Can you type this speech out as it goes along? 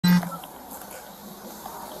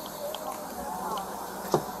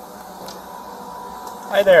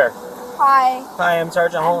Hi there. Hi. Hi, I'm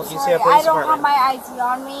Sergeant Holt. Sorry, UCF Police I don't Department. have my ID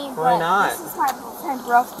on me. Why but not? This is my boyfriend,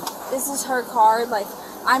 bro. This is her car. Like,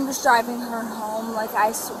 I'm just driving her home. Like,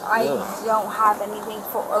 I don't have anything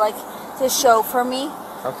for, like, to show for me.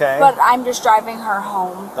 Okay. But I'm just driving her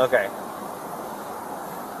home. Okay.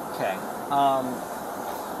 Okay.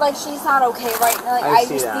 Like, she's not okay right now. Like, I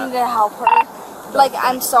just that. need to help her. Like,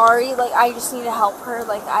 I'm sorry. Like, I just need to help her.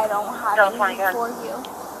 Like, I don't have anything for you.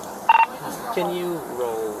 Can you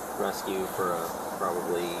roll rescue for a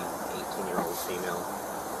probably 18-year-old female?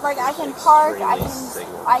 Like, I can park, like,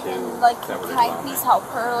 can I please help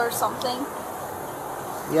her or something?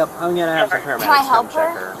 Yep, I'm gonna have some paramedics Can I help come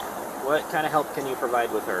check her? What kind of help can you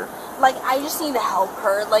provide with her? Like, I just need to help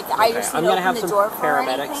her. Like, I just need to open the door for her. I'm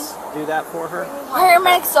gonna have some paramedics do that for her.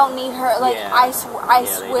 Paramedics don't need her. Like, Yeah. I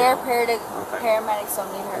swear Okay. paramedics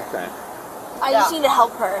don't need her. Okay. I just need to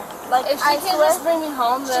help her. Like, if she can't just bring me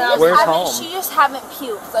home, then Where's home? She just haven't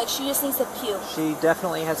puked. Like, she just needs to puke. She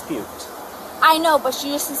definitely has puked. I know, but she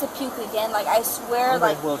just needs to puke again. Like, I swear, Okay,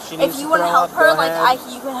 like, well, she needs if you to want to throw help up, her, go like, ahead.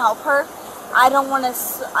 you can help her. I don't want to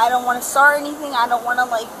start anything. I don't want to,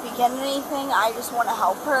 like, begin anything. I just want to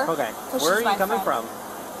help her. Okay. 'Cause Where are she's you my coming friend.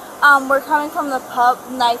 from? We're coming from the pub,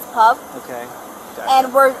 nice pub. Okay. Gotcha.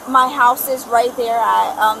 And my house is right there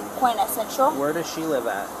at Point at Central. Where does she live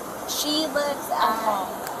at? She lives at home.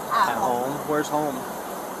 At home? Where's home?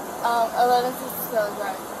 1167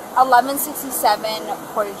 Drive. 1167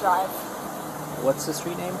 Portage Drive. What's the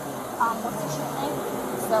street name? What's the street name?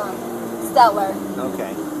 Stellar. Stellar.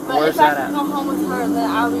 Okay. But Where's if I that can at? go home with her, then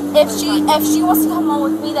I'll be If she wants to come home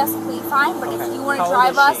with me, that's completely fine. But Okay. if you want How to old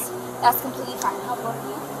drive is us, she? that's completely fine. How old are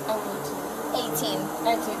you? I'm 18.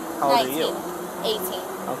 19. How old 19. are you? 18.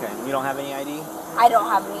 Okay. You don't have any ID? I don't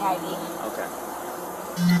have any ID. Okay.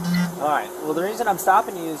 Alright. Well, the reason I'm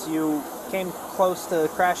stopping you is you came close to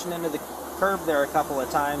crashing into the curb there a couple of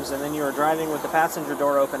times, and then you were driving with the passenger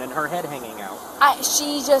door open and her head hanging out.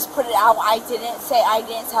 She just put it out. I didn't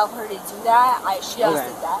tell her to do that. She just Okay.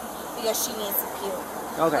 did that because she needs to puke.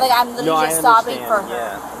 Okay. Like, I'm literally just stopping for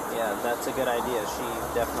her. Yeah, that's a good idea. She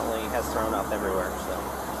definitely has thrown up everywhere, so.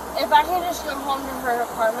 If I can just go home to her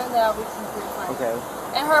apartment, then I'll be completely fine. Okay.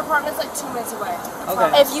 And her apartment's like 2 minutes away.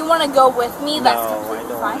 Okay. If you want to go with me, that's No, I completely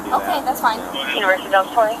don't fine. wanna do Okay, that. that's fine. No. University Dose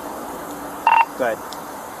 20. Good.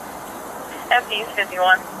 FD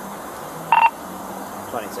 51.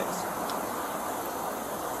 26.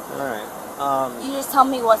 Alright. You just tell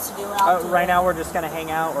me what to do and I'll do Right it. now we're just going to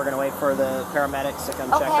hang out. We're going to wait for the paramedics to come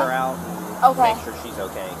check Okay. her out and Okay. make sure she's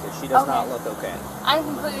okay, because she does not look okay. I'm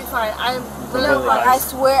completely fine. I'm Completely literally fine. I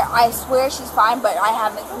swear she's fine, but I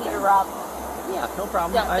haven't cleaned her up. Yeah, no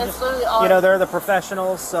problem. Yeah, I that's just, literally all. you know, they're the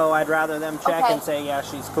professionals, so I'd rather them check Okay. and say, yeah,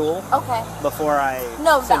 she's cool, Okay. before I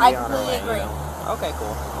No, send I you on her completely way, you agree. know? Okay,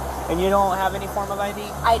 cool. And you don't have any form of ID?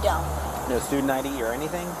 I don't. No student ID or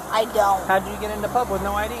anything? I don't. How'd you get into pub with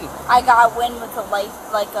no ID? I got win with a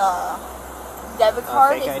debit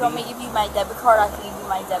card. fake If you want me to ID? give you my debit card, I can give you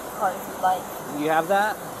my debit card if you'd like. You have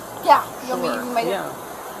that? Yeah. You want me to give you my Yeah.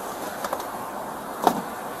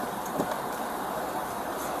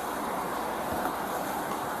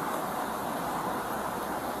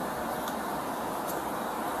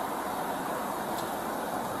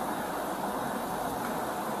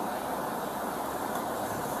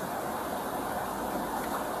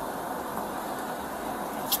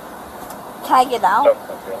 Can I get out?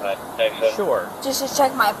 Sure. Just to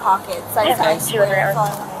check my pockets. I Okay. swear that's all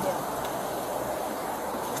I want to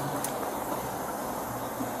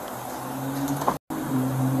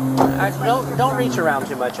do. Don't reach around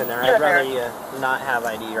too much in there. I'd rather you not have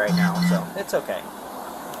ID right now, so it's okay.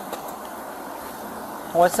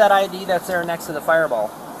 What's that ID that's there next to the fireball?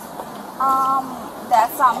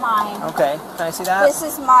 That's not mine. Okay, can I see that? This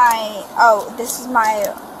is my,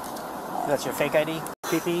 That's your fake ID?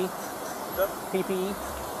 PPE? PPE?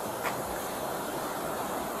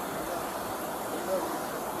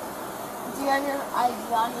 do you have your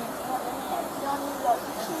ID on you?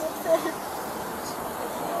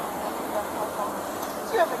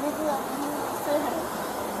 Do you have anything on you?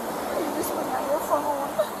 You just put on your phone.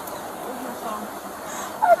 Where's your phone?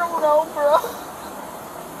 I don't know, bro.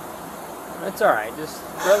 It's alright, just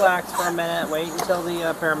relax for a minute, wait until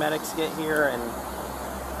the paramedics get here, and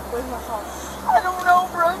Where's my phone? I don't know,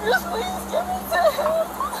 bro. Just please give it to him.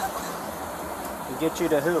 get you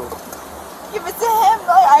to who? Give it to him.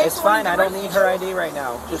 Like, It's fine, I don't need her ID right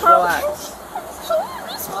now. Just Bro, relax. I'm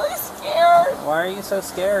just really scared. Why are you so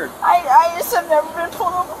scared? I just have never been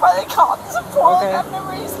pulled over by the cops before. Okay. Like, I've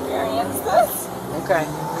never experienced this. Okay.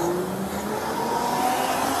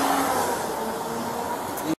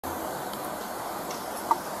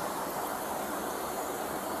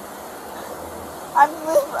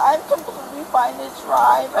 I'm completely fine to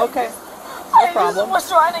drive. Okay. I problem. just was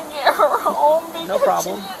trying to get her home because No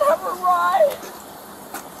problem. she didn't have a ride.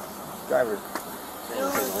 Driver.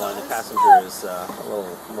 The passenger is a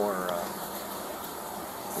little more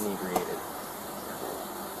inebriated.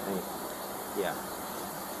 Yeah.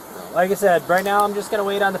 Like I said, right now I'm just going to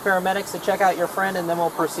wait on the paramedics to check out your friend, and then we'll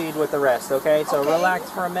proceed with the rest, okay? So Okay. relax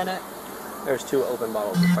for a minute. There's 2 open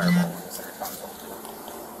bottles of Fireball in the center console.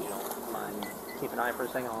 You don't mind keep an eye for a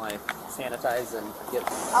second while I sanitize and get...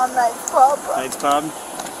 On Night's Pub. Night's Pub?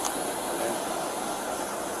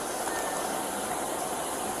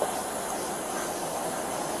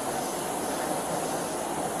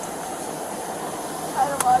 I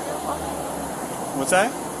don't want to. What's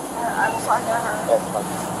that? I was talking to her.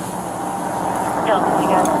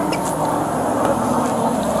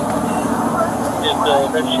 Is the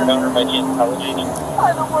registered owner by the intelligent?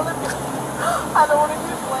 I don't want to be blamed. I don't want to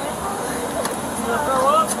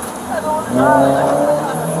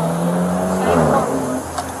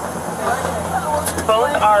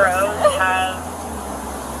Both ROs have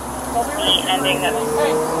the ending of,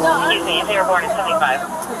 excuse me, if they were born in 75.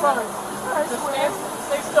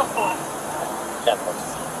 Stay still for it. Yeah. Put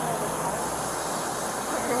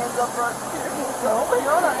your hands up, bro. Put your hands up. You're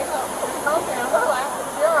alright. Calm down. Relax.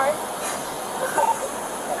 You're alright.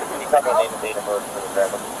 Can you probably name the date of birth for the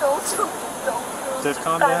driver? Don't. Just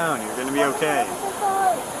calm down. You're going to be okay. It's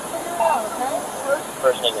alright. Figure it out, okay?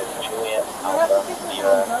 First name is Juliet Alpha,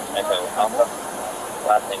 Sierra Echo Alpha.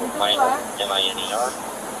 Last name is Minor, M-I-N-E-R.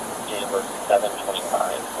 Date of birth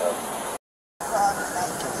 7/25. So.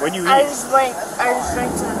 When you I eat, just went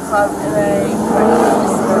to the club and I went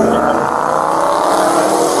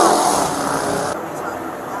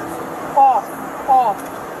Off.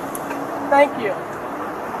 Thank you.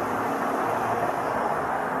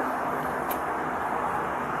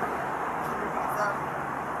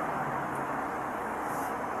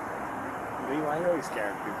 Why are you always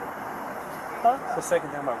scaring people? Huh? It's the second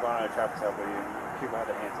time I've gone on a traffic stop with you. People have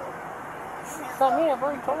their hands up. It's not me. I've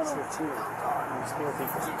already told him. It's you. You scare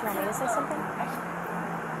people. Do you want me to say something?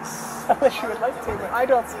 Unless you would like to, but I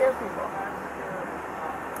don't scare people.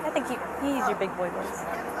 I think he's your big boy voice.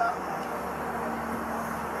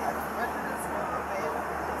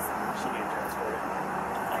 She ain't transported.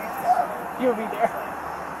 You'll be there.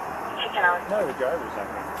 No, the driver's not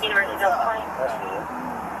going. University of Point. That's cool.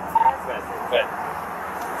 Good.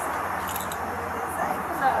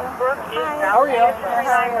 Brooke is How are you?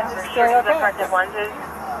 Here's the corrective lenses.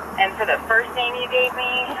 And for the first name you gave me,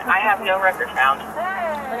 I have no record found.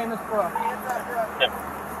 My name is Brooke.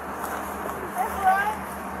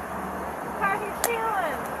 How you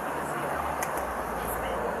feeling?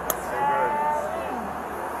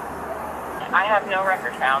 I have no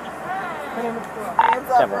record found. My name is Brooke. Hands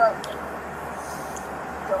up, bro.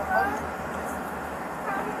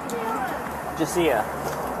 Jasiah,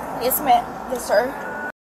 Yes, ma'am. Yes, sir.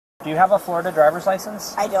 do you have a Florida driver's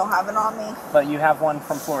license? I don't have it on me. But you have one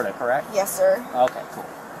from Florida, correct? Yes, sir. Okay, cool.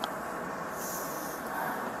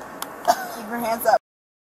 Keep your hands up.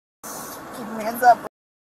 Keep your hands up.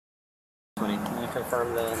 Can you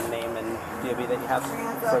confirm the name and DOB that you have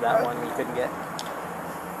for that one you couldn't get?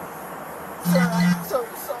 Sir, I'm so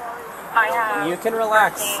sorry. I have You can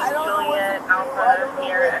relax. Juliet Alpha,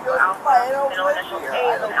 Sierra Echo Alpha, middle initial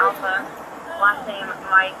A is an Alpha, last name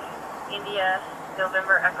Mike, India,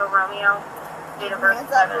 November Echo Romeo, date of birth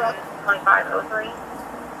 7/25/03.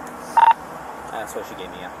 That's what she gave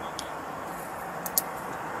me, yeah.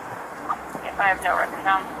 If I have no record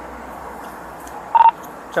found.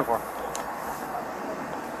 10-4.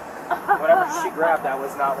 Whatever she grabbed, I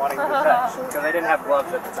was not wanting to touch because I didn't have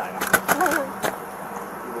gloves at the time.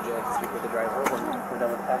 Would you like to speak with the driver when we're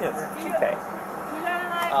done with the passenger? Yes. Okay.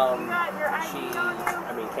 She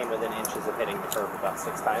came within inches of hitting the curb about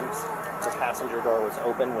 6 times. The passenger door was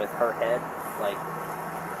open with her head, like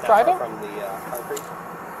that far Driving? from the concrete.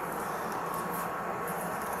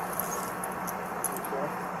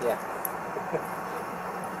 Yeah.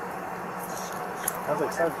 I was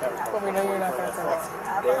like, sorry, But we know you're not going to throw up.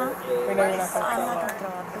 There We know you're not going to I'm throw not up. going to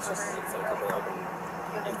throw up. It's just... it's a couple open.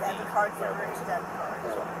 Give that card for her. That card.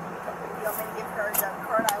 You want me to give her that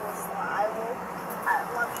card? I will.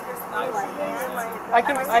 Let me just be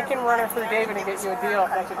like, I can run her through David and get you a deal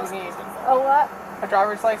if that's what you need. Oh, what? A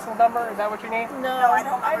driver's license number? Is that what you need? No, I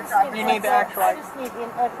don't have a driver's You need the actual. I just need the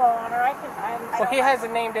info on her. Well, he has a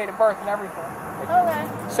name, date of birth, and everything. Okay.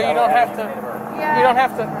 So you don't have to. Yeah. You don't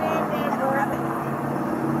have to. Name, date of birth.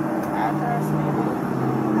 Address, maybe.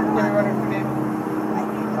 Let me run her through David. I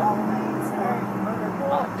need all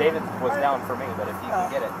of it. David was down for me, but if you can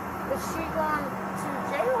get it. Is she going to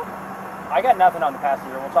jail? I got nothing on the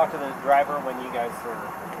passenger. We'll talk to the driver when you guys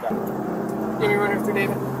are done. Can you run her through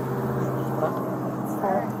David?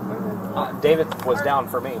 David was down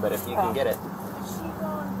for me, but if you can get it.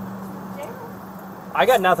 I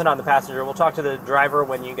got nothing on the passenger. We'll talk to the driver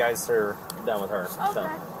when you guys are done with her. Okay. So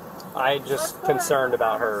I just concerned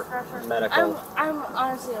about her medical. I'm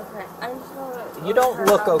honestly okay. I'm just gonna You don't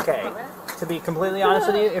look okay. To be completely honest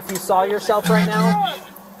with you, if you saw yourself right now,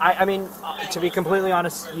 I mean, to be completely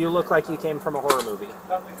honest, you look like you came from a horror movie.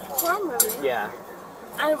 Horror movie. Yeah.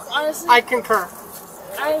 I'm honestly. I concur.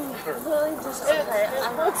 I'm really just okay.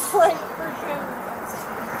 It looks like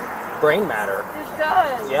freaking. Brain matter. It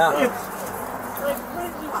does. Yeah. Like, what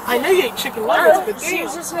did you I know you ate chicken nuggets, but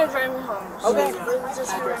she's just gonna drive me home. Okay. She's really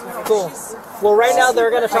just gonna drive me home. Cool. She's, Well, right now they're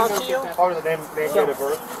going to talk to you. Part of the name date of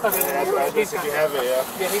birth. okay, Address if you have it, yeah.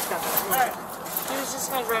 yeah, he's got that. alright. She was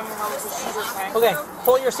just gonna drive me home because she's okay. Okay,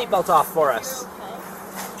 pull your seatbelts off for us.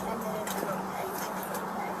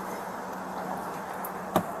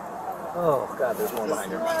 Oh, God, there's more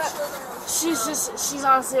behind her. She's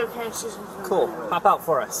honestly okay. She's Cool. Hop out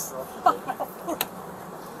for us.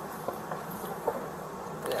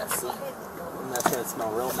 Yes. And that's going to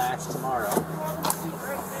smell real nice tomorrow.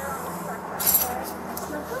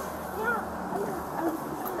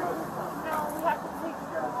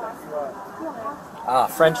 Ah,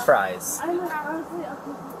 French fries.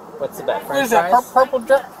 What's the bet? What French is that, fries? purple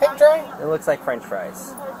paint dry? It looks like French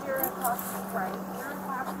fries.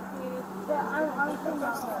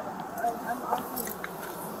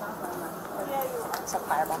 It's a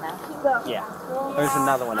fireball now. Yeah. There's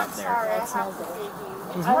another one up there.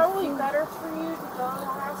 Probably better for you to go to the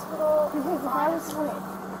hospital because I was like,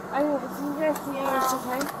 I mean, if you guys see it's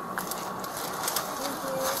okay.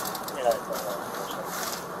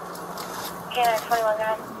 Canine 21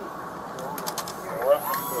 guys.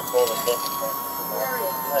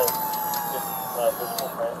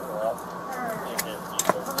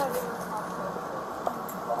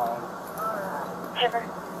 Pepper.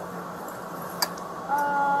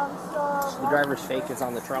 The driver's fake is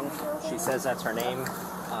on the trunk. She says that's her name.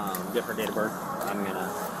 Different date of birth. I'm gonna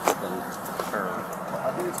put her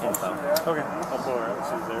info. Okay, I'll pull her out.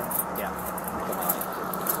 She's there. Yeah.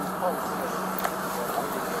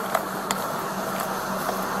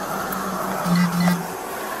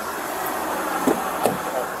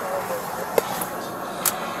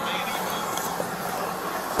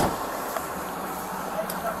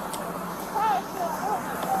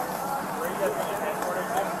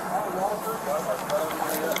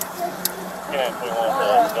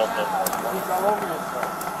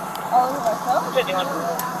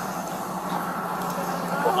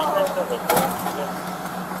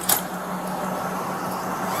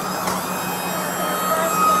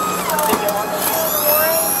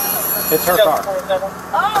 It's her car.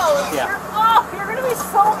 Oh, Yeah. You're gonna be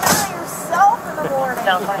so mad at yourself in the morning.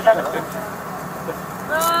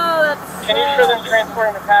 Oh, that's Can you show them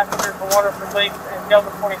transporting the passenger from Waterford Lake and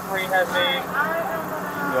Delta 23 has a...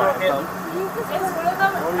 You want info? Is one of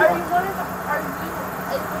them? Are you one of them? Are you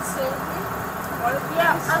in the same thing? One of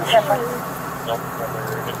yeah, I'm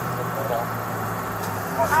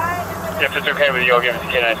If it's okay with you, I'll give it to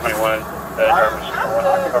K921.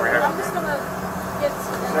 Over here. I'm just gonna get.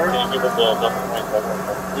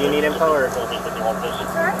 Do you need info or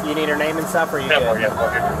you need her name and stuff, or you good?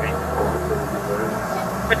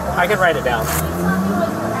 I can write it down.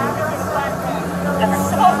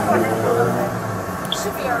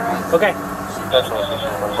 Should be alright. Okay.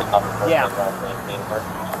 Yeah.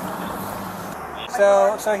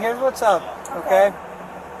 So here's what's up, okay?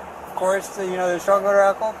 Of course, there's strong odor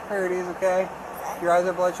alcohol impurities, okay? Your eyes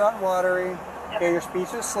are bloodshot and watery. Okay, your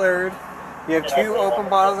speech is slurred. You have 2 open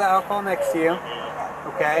bottles of alcohol next to you,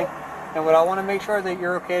 okay? And what I want to make sure that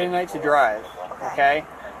you're okay tonight to drive, okay?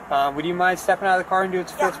 Would you mind stepping out of the car and doing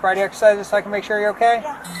some field sobriety exercises so I can make sure you're okay?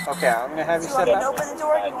 Yeah. Okay, I'm going to have you step out. Open the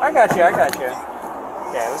door. I got you.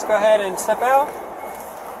 Okay, let's go ahead and step out.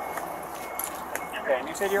 Okay, and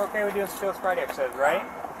you said you're okay with doing some field sobriety exercises, right?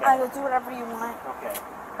 Okay. I will do whatever you want. Okay.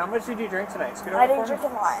 How much did you drink tonight? Scoot I over didn't for drink me.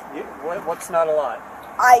 a lot. What's not a lot?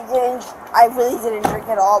 I really didn't drink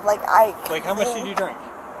at all. Like how much did you drink?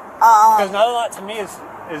 Because not a lot to me is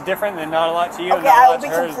different than not a lot to you. Okay, and not a I lot will be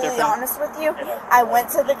to her is completely different. honest with you. I went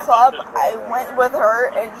to the club. I went with her,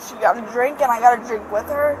 and she got a drink, and I got a drink with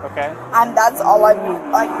her. Okay. And that's all I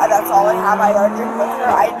that's all I have. I got a drink with her.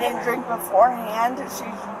 I didn't drink beforehand.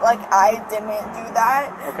 I didn't do that.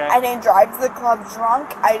 Okay. I didn't drive to the club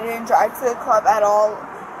drunk. I didn't drive to the club at all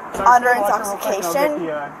under intoxication.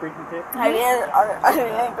 I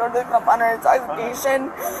didn't go to the club under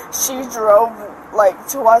intoxication. She drove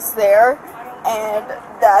to us there, And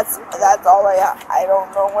that's all I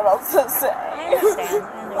don't know what else to say. I understand.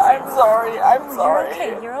 I'm sorry. You're okay.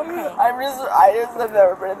 You're okay. I just have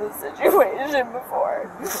never been in this situation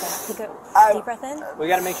before. Take a deep breath in. We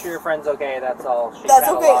got to make sure your friend's okay. That's all. She's That's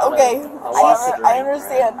had okay. a lot Okay. Of, a lot to drink, I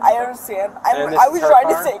understand. right? I understand. And this I is was her trying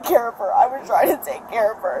car? to take care of her. I was trying to take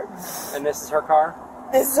care of her. And this is her car?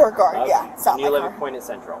 This is her car. Okay. Yeah, it's not And you my live car. at Point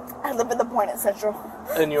Central. I live at the Point at Central.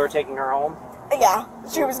 And you were taking her home? Yeah,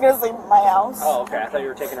 she was gonna sleep in my house. Oh, okay. I thought you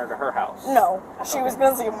were taking her to her house. No, she was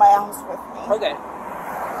gonna sleep in my house with me. Okay.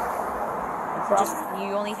 Just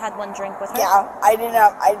you only had one drink with her? Yeah, I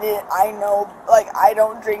know, like, I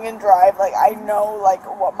don't drink and drive. Like, I know, like,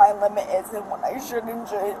 what my limit is and when I shouldn't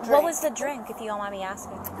drink. What was the drink, if you don't mind me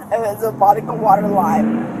asking? It was a vodka water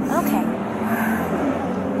lime. Okay.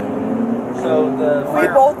 So we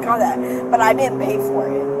both got it, but I didn't pay for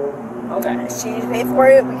it. Okay. She paid for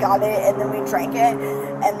it, we got it, and then we drank it,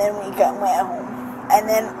 and then we went home. And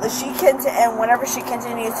then and whatever she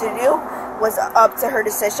continued to do was up to her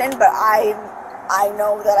decision, but I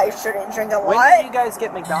know that I shouldn't drink a lot. When did you guys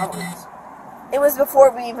get McDonald's? It was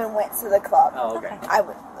before we even went to the club. Oh, okay.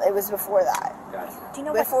 It was before that. Gotcha. Do you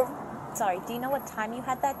know do you know what time you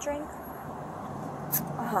had that drink?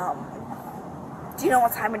 Do you know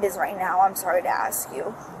what time it is right now? I'm sorry to ask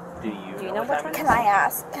you. Do you know what time? Can I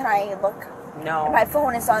ask? Can I look? No. My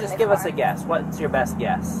phone is on Just the give car. us a guess. What's your best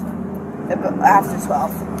guess? After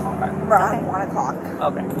 12. Okay. Around 1 o'clock.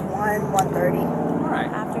 Okay. 1:30. All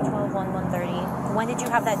right. After 12, 1:30. When did you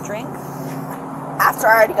have that drink? After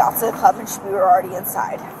I already got to the club and we were already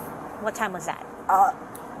inside. What time was that?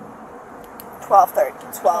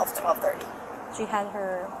 12:30. She had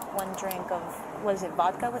her one drink of, was it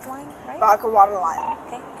vodka with lime, right? Vodka water lime.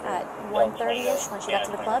 Okay, at 1:30ish when she got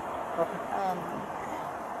to the club.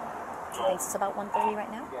 So I think it's about 1:30 right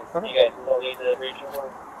now. You guys still need the region one?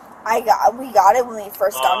 We got it when we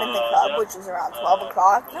first got in the club, which was around 12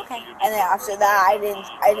 o'clock. Okay. And then after that, I didn't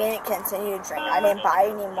continue to drink. I didn't buy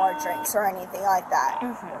any more drinks or anything like that. Do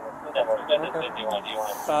you want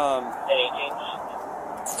any change?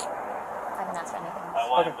 I haven't asked anything.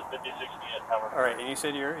 All right, and you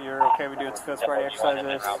said you're okay with doing field sobriety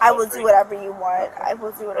exercises? I will do whatever you want. I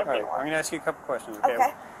will do All whatever right, you I'm want. going to ask you a couple questions, okay?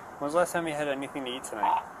 Okay. When was the last time you had anything to eat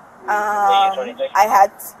tonight? I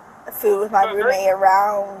had food with my roommate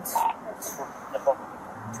around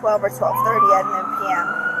 12 or 12:30 at noon p.m.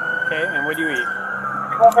 Okay, and what do you eat?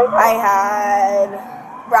 I had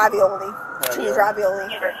ravioli. Cheese ravioli.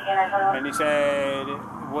 And you said,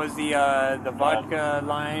 was the vodka,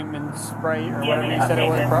 lime, and Sprite, or whatever you said it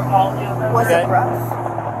was, Was it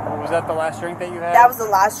rough? was that the last drink that you had? That was the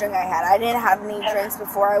last drink I had. I didn't have any drinks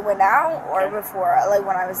before I went out or before, like,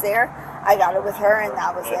 when I was there. I got it with her, and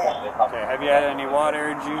that was it. Okay, have you had any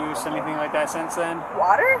water, juice, anything like that since then?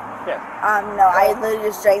 Water? Yeah. No, I literally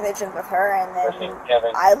just drank the drink with her, and then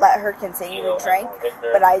I let her continue to drink.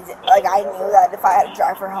 But I knew that if I had to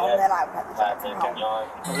drive her home, then I would have to drive her home.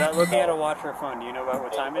 Without looking at a watch or phone, do you know about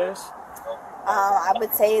what time it is? I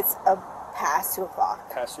would say it's past 2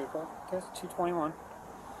 o'clock. Past 2 o'clock? Okay, it's 2:21.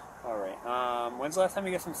 All right. When's the last time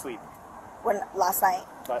you got some sleep? Last night,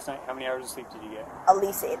 Last night? How many hours of sleep did you get? at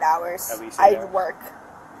least 8 hours. At least 8 I hours. work,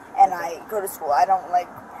 and I go to school. I don't, like,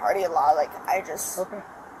 party a lot. Like, I just... Okay.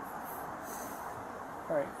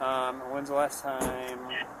 All right. When's the last time?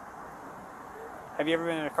 Have you ever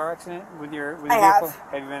been in a car accident with your I vehicle? have.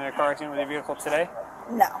 Have you been in a car accident with your vehicle today?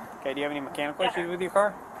 No. Okay. Do you have any mechanical issues with your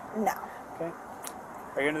car? No. Okay.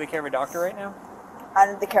 Are you under the care of a doctor right now?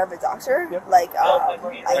 Under the care of a doctor? Yep. Like Are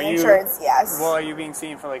you- insurance, yes. Well, are you being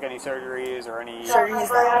seen for like any surgeries or any Surgeries,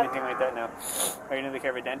 no. anything like that? No. Are you under the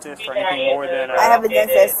care of a dentist for anything more than? I have a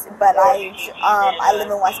dentist, but I live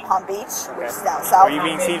in West Palm Beach, which is down south. Are you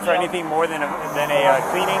being seen for anything more than a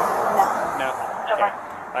cleaning? No. No. Okay.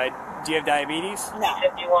 Do you have diabetes? No.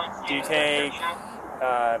 Do you take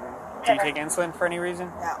insulin for any reason?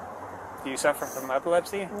 No. Do you suffer from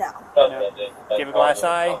epilepsy? No. No. Do you have a glass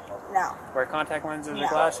eye? No. Wear contact lenses No. or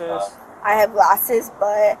glasses? I have glasses,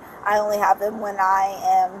 but I only have them when I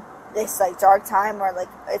am this like dark time or like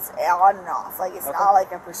it's on and off. Like it's not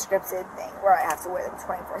like a prescriptive thing where I have to wear them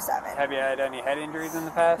 24/7. Have you had any head injuries in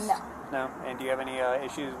the past? No. No. And do you have any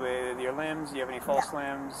issues with your limbs? Do you have any false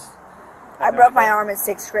limbs? I broke my arm in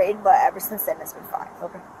 6th grade, but ever since then it's been fine.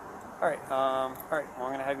 Okay. All right. Well,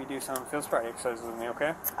 I'm gonna have you do some field sobriety exercises with me.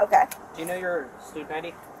 Okay. Okay. Do you know your student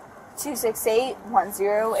ID?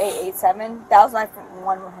 268-10887. That was my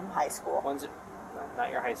one from high school. One's not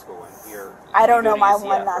your high school one. I don't know my UCF,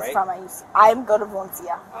 one that's right? from my UC. I go to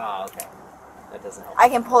Valencia. Oh, okay. That doesn't help. I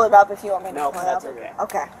can pull it up if you want me to No, pull it that's up. okay.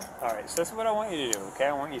 Okay. All right. So this is what I want you to do. Okay.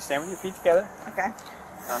 I want you to stand with your feet together. Okay.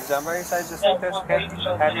 Arms down by your sides just like this, okay?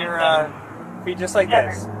 Have your feet just like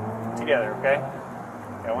this, together, okay?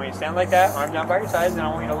 I want you to stand like that, arms down by your sides, and I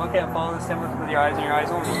want you to look at and follow the stimulus with your eyes and your eyes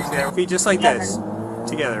only. You see that? Feet just like this,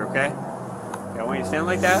 together, okay? I want you to stand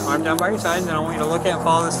like that, arm down by your sides, and I want you to look at and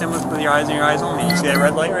follow the stimulus with your eyes and your eyes only. You see that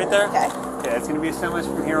red light right there? Okay. Okay, it's going to be a stimulus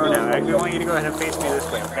from here on out. I actually want you to go ahead and face me this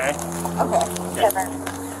way, okay? Okay.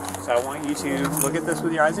 So I want you to look at this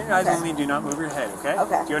with your eyes and your eyes only. Do not move your head, okay?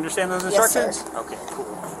 Okay. Do you understand those Yes, instructions? sir. Okay, cool.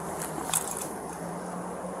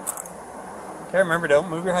 Okay, remember, don't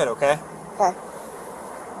move your head, okay? Okay.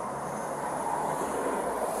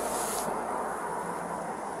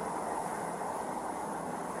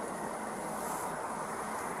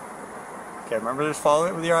 Okay, remember, just follow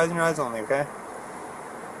it with your eyes and your eyes only, okay?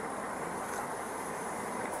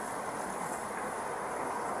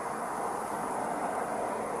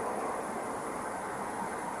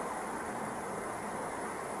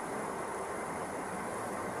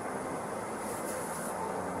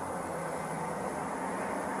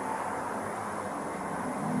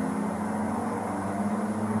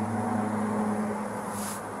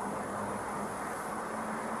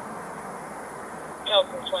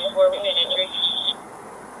 Delta 24, we need entry.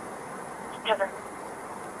 Cover.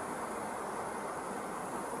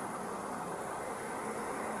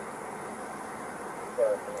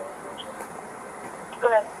 Go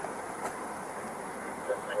ahead.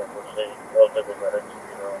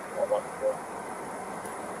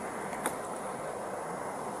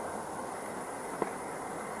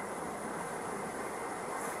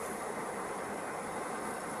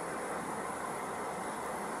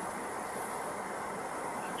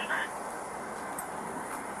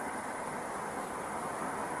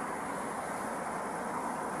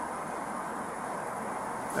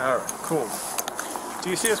 Alright, cool. Do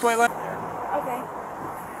you see this white light? Okay.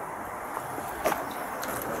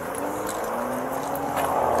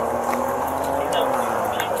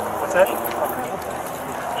 What's that?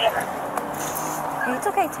 Hey, it's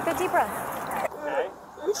okay. Take a deep breath. Okay.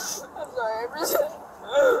 I'm sorry, I just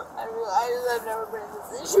have never been in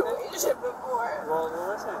this situation before. Well,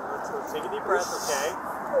 listen, let's take a deep breath, okay?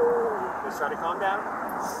 Let's try to calm down.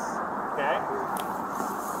 Okay?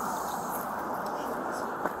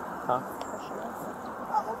 Huh?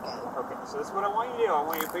 I'm okay. Okay, so this is what I want you to do. I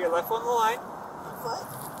want you to put your left foot on the line.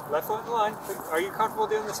 What? Left foot on the line. Are you comfortable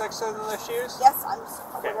doing this exercise in the left shoes? Yes, I'm.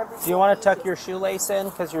 Okay. Do you want to tuck your shoelace in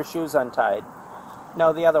because your shoe's untied?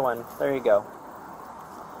 No, the other one. There you go.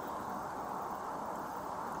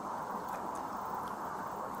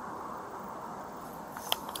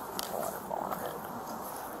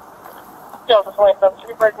 Delta 27, should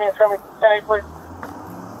we break me in front of me? Hey, please.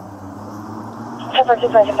 Cover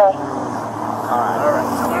 255. Alright. Alright,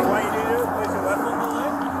 so what I want you to do is place your left foot on the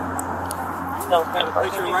line.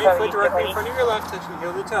 Place your right foot directly in front of your left, touching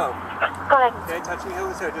heel to toe. Go ahead. Okay, touching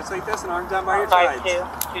heel to toe, just like this, and arms down by your sides.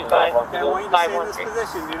 5225. Okay, I want you to stay in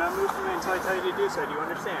this position. Do not move from it until I tell you to do so. Do you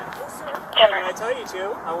understand? When I tell you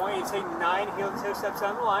to, I want you to take 9 heel to toe steps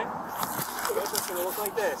down the line. Okay, so it's going to look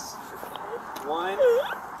like this. 1,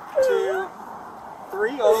 2,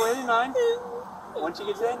 3, all the way to 9. Once you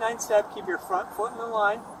get to that 9th step, keep your front foot in the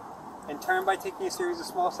line and turn by taking a series of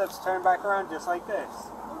small steps, turn back around just like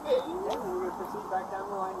this. Okay, and then we're going to proceed back down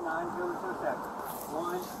the line, 9 heel to toe steps.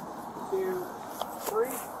 1, 2,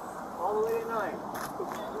 3, all the way to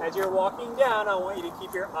 9. As you're walking down, I want you to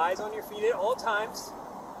keep your eyes on your feet at all times,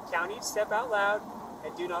 count each step out loud,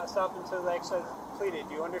 and do not stop until the exercise is completed.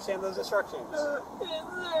 Do you understand those instructions? Yes, sir.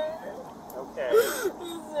 Okay. Yes,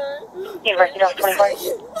 sir. University of 24.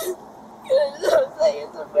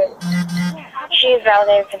 She is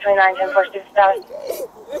validated for 29 10 for student status.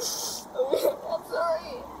 Okay, I'm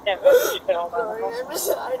sorry. Yeah,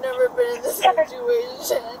 Sorry, I've never been in this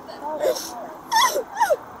situation.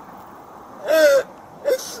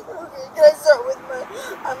 Okay, can I start with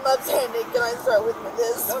I'm left-handed, can I start with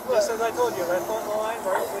this? Nope, just as I told you, left foot on the line,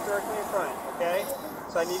 right foot directly in front, okay?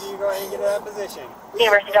 So I need you to go ahead and get to that position.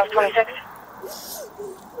 University of 26.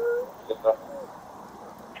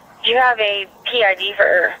 Do you have a PID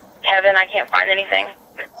for Kevin? I can't find anything.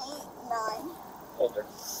 8, 9.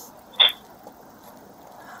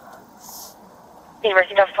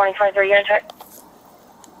 University of 2023 unit check.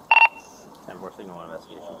 10-4 signal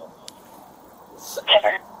investigation.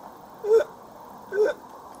 Cover.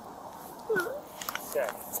 Okay.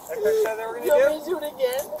 Exercise that we're going to You want do? me to do it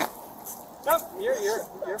again? Nope,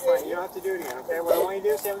 you're fine. You don't have to do it again, okay? What I want you to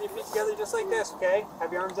do is stand with your feet together just like this, okay?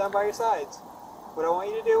 Have your arms down by your sides. What I want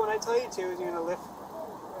you to do when I tell you to is you're going to lift.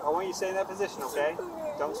 I want you to stay in that position, okay?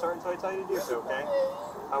 Don't start until I tell you to do so, okay?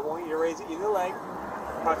 I want you to raise either leg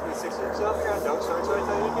approximately 6 inches off the ground. Don't start until I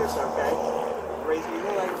tell you to do so, okay? raise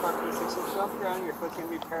your leg approximately 6 inches off the ground. Your foot's going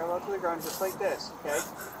to be parallel to the ground, just like this, okay?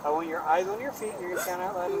 I want your eyes on your feet, and you're going to count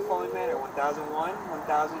out loud in the following manner. 1001,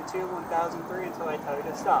 1002, 1003, until I tell you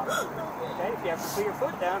to stop. Okay? If you have to put your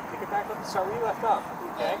foot down, pick it back up and start where you left off,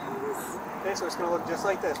 okay? Okay, so it's going to look just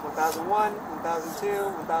like this. 1001, 1002,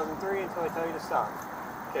 1003, until I tell you to stop.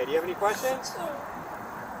 Okay, do you have any questions?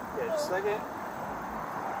 Yeah, just a second.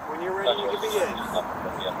 When you're ready, you can begin.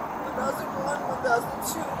 1001,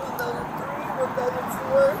 1002, 1003,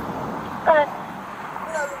 1004,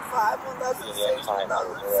 1005, 1006,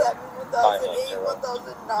 1007, 1008,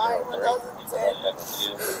 1009, 1010,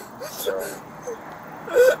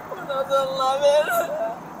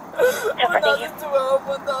 1011, 1012,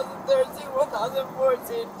 1013,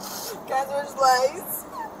 1014. Can I switch legs?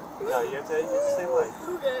 No, you have to use the same leg.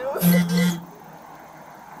 Okay.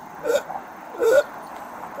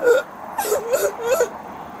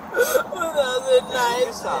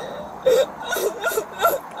 1009. Stop. Okay,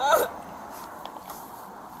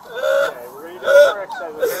 we're going to do more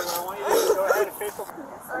exercise, okay? What I want you to do is go ahead and face the...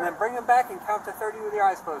 And then bring them back and count to 30 with your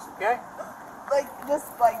eyes closed, okay? Like this?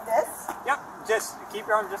 Yep, just keep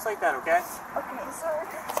your arm just like that, okay? Okay, sir.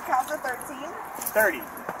 Count to 13. 30.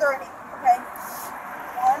 30. Okay.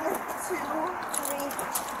 1, 2, 3.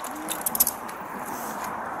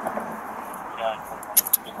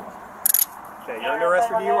 Okay, you're under arrest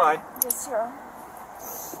for DUI. Yes, sir.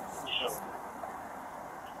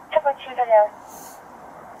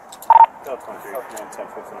 Oh, 23. 10, 15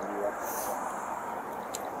 DUI.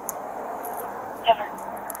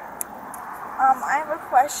 I have a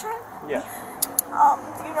question. Yeah.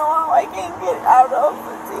 Do you know how I can get out of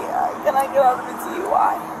the DUI? Can I get out of the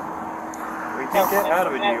DUI? We can get out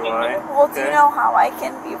of a DUI. Well, do you know how I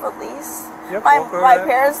can be released? Yep, My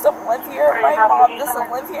parents don't live here. My mom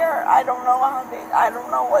doesn't live here. I don't know I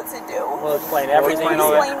don't know what to do. We'll explain everything.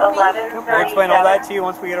 We'll explain all that to you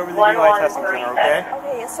once we get over to the DUI testing center, okay?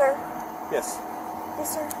 Okay, yes, sir. Yes. Yes,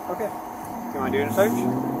 sir. Okay. Do you mind doing a search?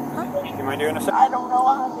 Huh? Do you mind doing a search? I don't know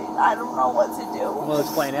I don't know what to do. We'll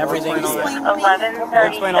explain everything. We'll explain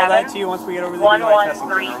all that to you once we get over to the DUI testing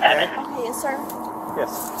center, okay? Okay, yes, sir.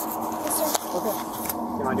 Yes. Yes, sir. Okay.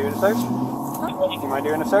 Do you mind doing a search? Huh? Do you mind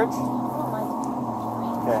doing a search?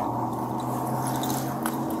 Okay.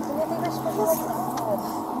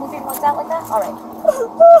 Move your nose out like that? Alright.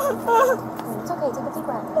 It's okay, take a deep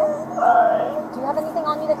breath. Do you have anything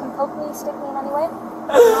on you that can poke me, stick me in any way?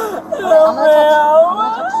 I'm gonna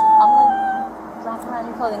wrap around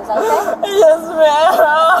your clothing, is that okay? Yes, ma'am.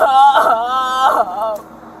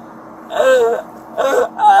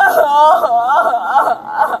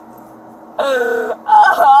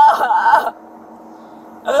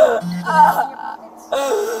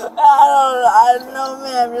 I don't know,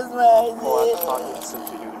 ma'am, just my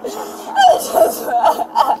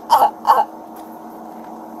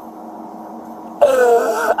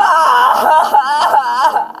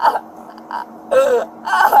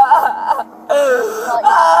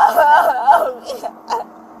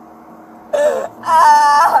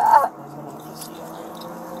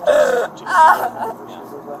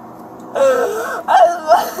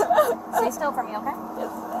Stay still for me, okay?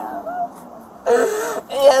 Yes,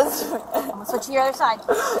 ma'am. I'm gonna switch to your other side.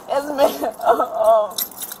 Yes, ma'am.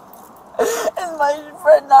 Is my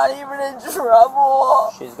friend not even in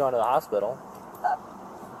trouble? She's going to the hospital.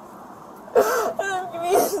 I'm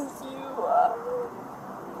confused you. I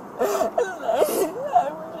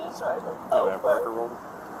was just trying to help her.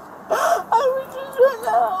 I was just trying to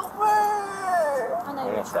help her. I know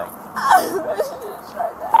you're trying. I was just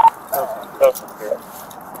trying to help her.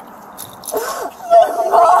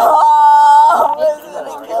 Mom,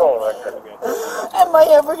 am I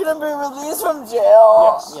ever gonna be released from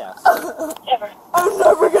jail? Yes. I'm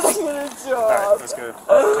never gonna get a job. Alright, let's go. Take it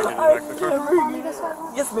back to the car.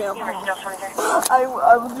 Yes, ma'am. I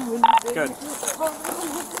will do anything. Good.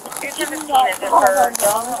 Your 17 is it for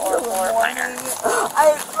young or for minor?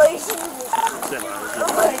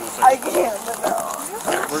 I can't, no.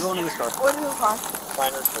 We're going to this car. What do you cost?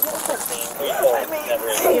 Minors for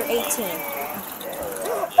 15. You're 18.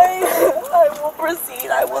 I will proceed.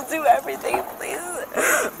 I will do everything, please.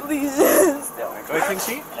 Please just don't. Waiting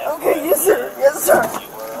seat? Okay, yes, sir. Yes, sir.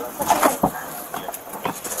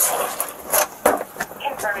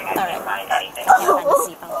 Confirming I can't find anything.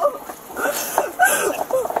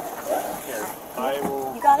 I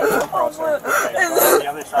will. You got it? Okay, go on the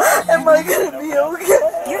other side. Am I gonna be okay?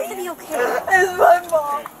 You're gonna be okay. Is my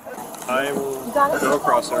mom? I will You got it? go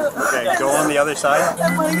across there. Okay, go on the other side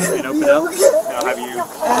Am I gonna and open be it up. okay? And I'll have you.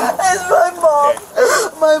 Is my mom?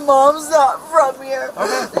 My mom's not from here.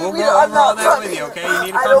 Okay, we'll I mean, go I'm over all not that from with you, here. okay? You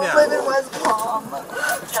need to I calm don't down. live in West Palm.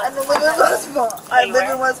 And don't live in West Palm. I live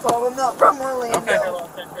in West Palm. I'm not from Orlando. Okay.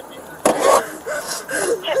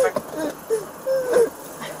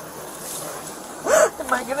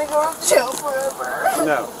 Am I gonna go to jail forever?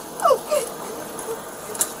 No. Okay.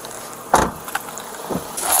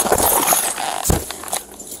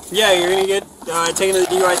 Yeah, you're gonna get taken to the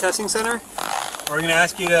DUI testing center. We're gonna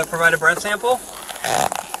ask you to provide a breath sample.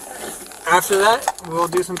 After that, we'll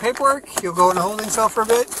do some paperwork. You'll go in a holding cell for a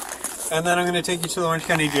bit, and then I'm gonna take you to the Orange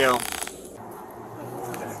County Jail.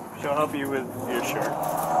 She'll help you with your shirt.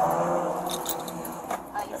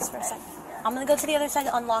 Just for a second. I'm gonna go to the other side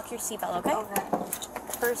to unlock your seatbelt, okay? Okay.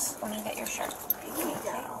 First, let me get your shirt.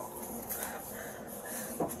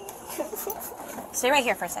 Stay right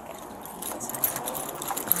here for a second.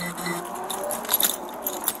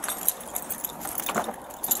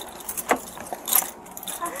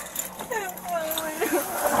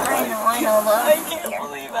 I know, look. I can't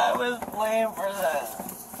believe I was blamed for that.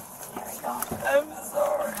 There we go. I'm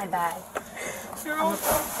sorry. My bad.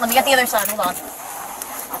 Let me get the other side, hold on.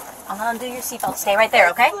 I'm gonna undo your seatbelt. Stay right there,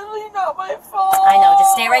 okay? It's literally not my fault. I know,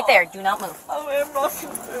 just stay right there. Do not move. Oh, I'm not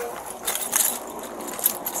gonna move.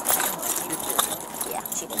 Yeah,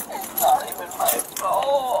 she did. It's not even my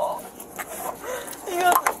fault.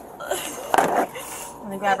 Let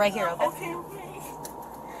me grab right here, okay? Okay, wait.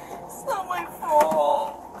 It's not my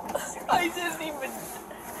fault. I didn't even...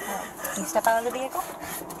 Can you step out of the vehicle?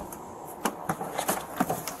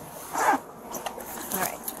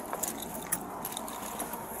 Alright.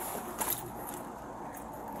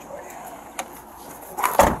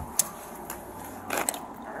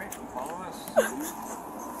 Alright, follow us.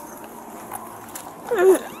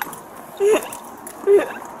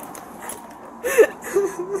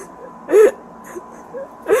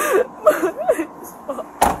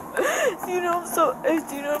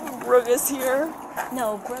 Do you know if Brooke is here?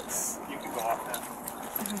 No, Brooks. You can go off now.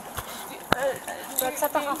 Brooks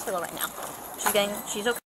at the hospital right now. She's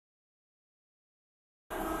okay.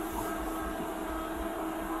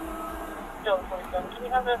 Can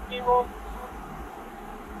you have that roll?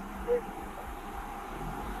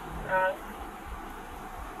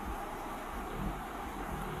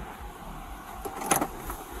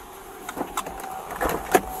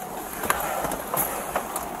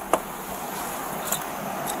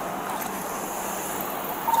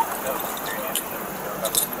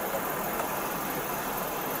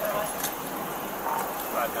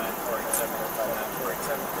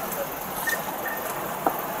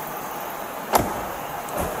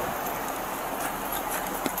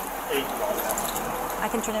 I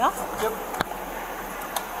can turn it off? Yep.